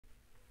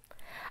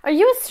Are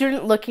you a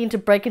student looking to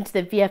break into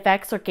the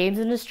VFX or games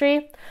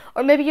industry?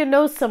 Or maybe you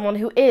know someone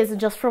who is and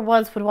just for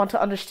once would want to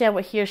understand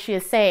what he or she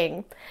is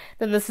saying?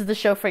 Then this is the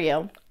show for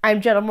you. I'm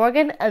Jenna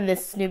Morgan, and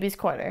this is Newbies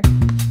Corner.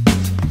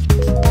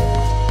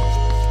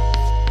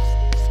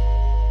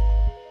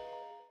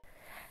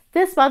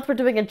 This month, we're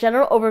doing a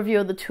general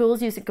overview of the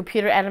tools used in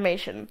computer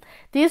animation.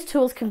 These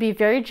tools can be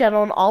very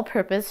general and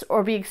all-purpose,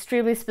 or be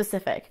extremely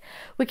specific.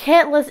 We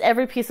can't list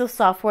every piece of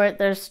software,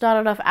 there's not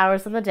enough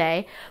hours in the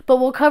day, but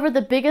we'll cover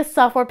the biggest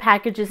software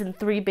packages in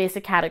 3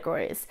 basic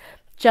categories: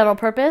 general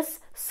purpose,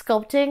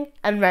 sculpting,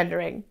 and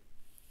rendering.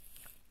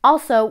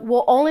 Also,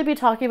 we'll only be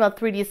talking about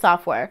 3D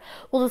software.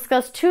 We'll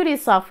discuss 2D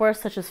software,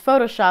 such as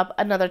Photoshop,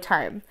 another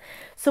time.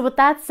 So with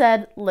that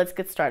said, let's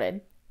get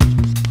started.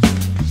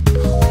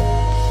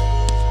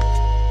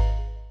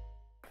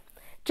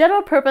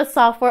 General purpose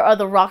software are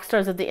the rock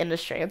stars of the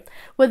industry.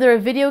 Whether a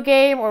video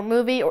game or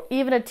movie or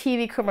even a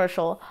TV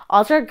commercial,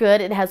 odds are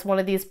good it has one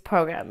of these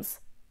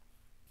programs.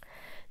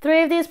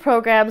 3 of these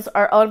programs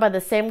are owned by the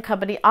same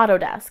company,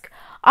 Autodesk.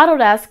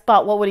 Autodesk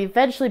bought what would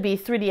eventually be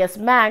 3ds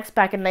Max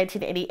back in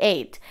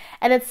 1988,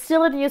 and it's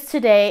still in use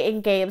today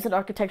in games and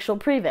architectural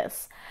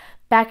previs.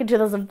 Back in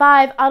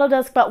 2005,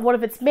 Autodesk bought one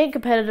of its main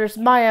competitors,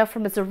 Maya,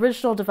 from its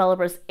original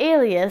developers,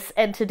 Alias,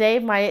 and today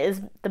Maya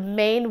is the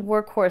main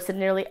workhorse in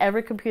nearly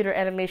every computer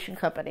animation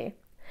company.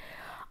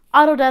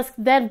 Autodesk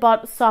then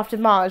bought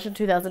Softimage in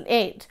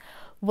 2008.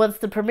 Once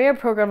the premier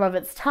program of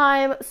its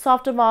time,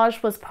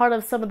 Softimage was part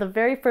of some of the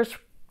very first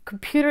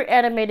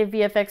computer-animated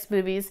VFX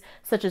movies,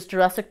 such as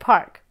Jurassic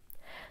Park.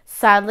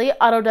 Sadly,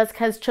 Autodesk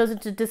has chosen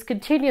to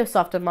discontinue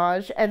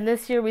Softimage, and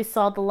this year we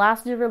saw the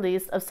last new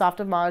release of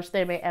Softimage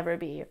there may ever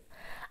be.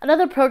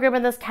 Another program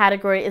in this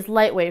category is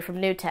Lightwave from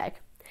NewTek,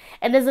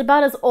 and is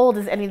about as old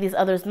as any of these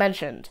others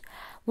mentioned.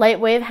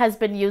 Lightwave has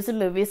been used in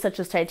movies such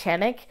as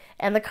Titanic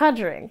and The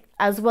Conjuring,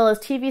 as well as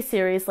TV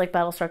series like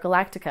Battlestar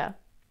Galactica.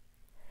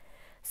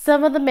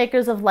 Some of the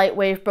makers of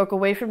Lightwave broke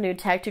away from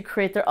NewTek to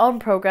create their own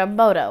program,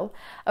 Modo.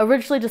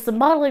 Originally just a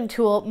modeling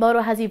tool, Modo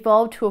has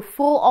evolved to a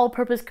full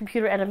all-purpose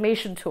computer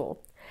animation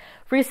tool.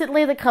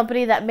 Recently, the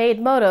company that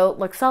made Modo,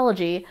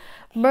 Luxology,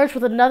 merged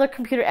with another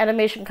computer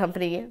animation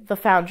company, The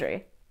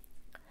Foundry.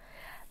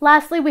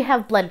 Lastly, we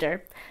have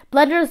Blender.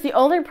 Blender is the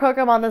only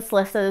program on this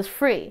list that is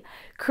free,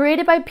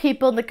 created by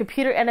people in the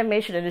computer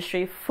animation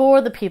industry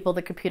for the people in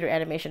the computer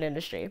animation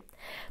industry.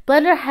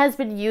 Blender has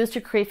been used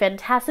to create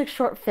fantastic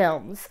short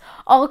films,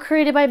 all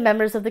created by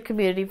members of the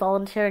community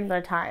volunteering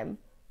their time.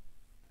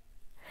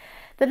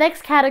 The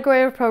next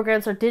category of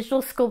programs are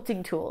digital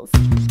sculpting tools.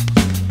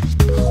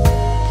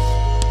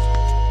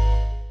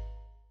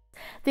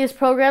 These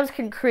programs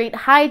can create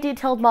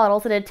high-detailed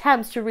models in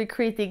attempts to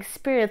recreate the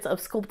experience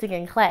of sculpting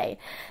in clay.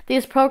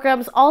 These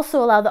programs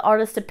also allow the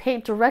artist to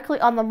paint directly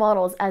on the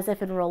models as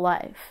if in real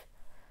life.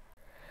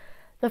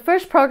 The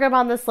first program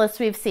on this list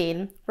we've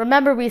seen,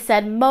 remember we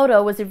said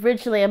Modo was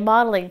originally a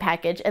modeling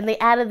package and they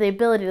added the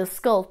ability to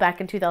sculpt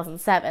back in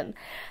 2007.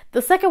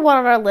 The second one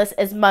on our list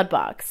is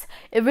Mudbox,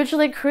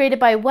 originally created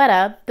by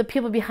Weta, the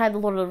people behind the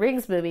Lord of the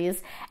Rings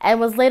movies, and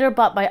was later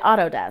bought by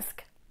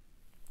Autodesk.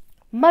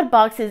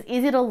 Mudbox is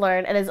easy to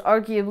learn and is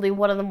arguably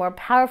one of the more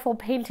powerful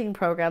painting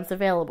programs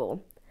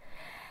available.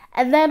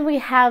 And then we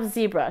have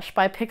ZBrush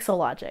by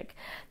Pixelogic,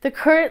 the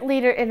current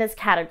leader in this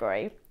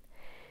category.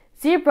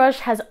 ZBrush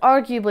has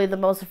arguably the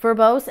most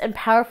verbose and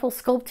powerful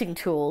sculpting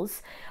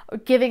tools,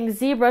 giving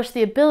ZBrush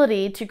the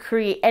ability to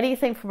create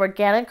anything from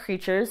organic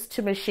creatures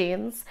to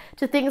machines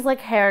to things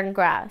like hair and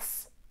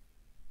grass.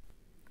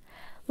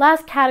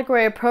 Last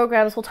category of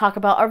programs we'll talk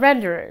about are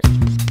renderers.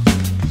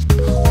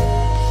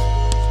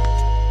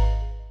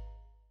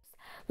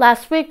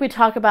 Last week, we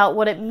talked about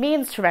what it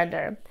means to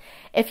render.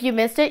 If you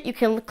missed it, you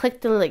can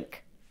click the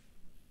link.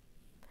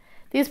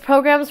 These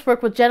programs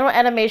work with general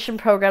animation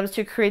programs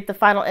to create the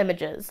final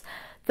images.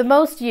 The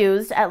most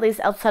used, at least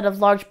outside of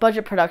large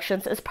budget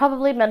productions, is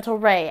probably Mental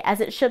Ray,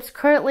 as it ships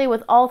currently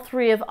with all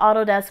 3 of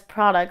Autodesk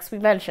products we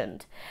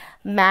mentioned,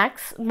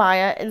 Max,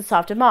 Maya, and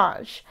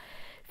Softimage.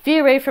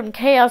 V-Ray from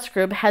Chaos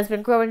Group has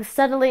been growing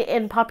steadily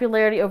in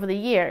popularity over the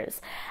years,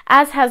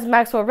 as has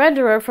Maxwell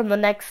Renderer from the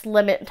Next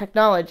Limit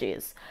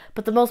Technologies.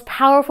 But the most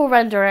powerful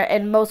renderer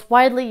and most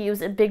widely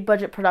used in big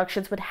budget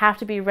productions would have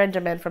to be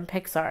Renderman from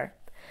Pixar.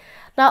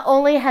 Not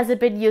only has it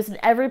been used in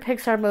every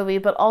Pixar movie,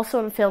 but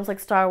also in films like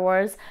Star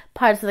Wars,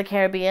 Pirates of the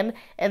Caribbean,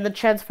 and the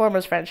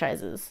Transformers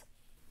franchises.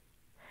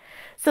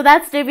 So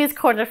that's Newbies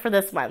Corner for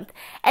this month.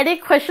 Any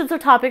questions or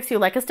topics you'd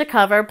like us to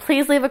cover,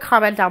 please leave a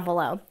comment down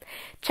below.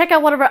 Check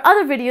out one of our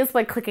other videos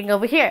by clicking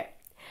over here.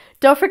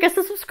 Don't forget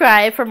to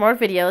subscribe for more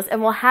videos,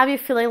 and we'll have you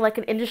feeling like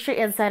an industry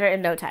insider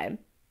in no time.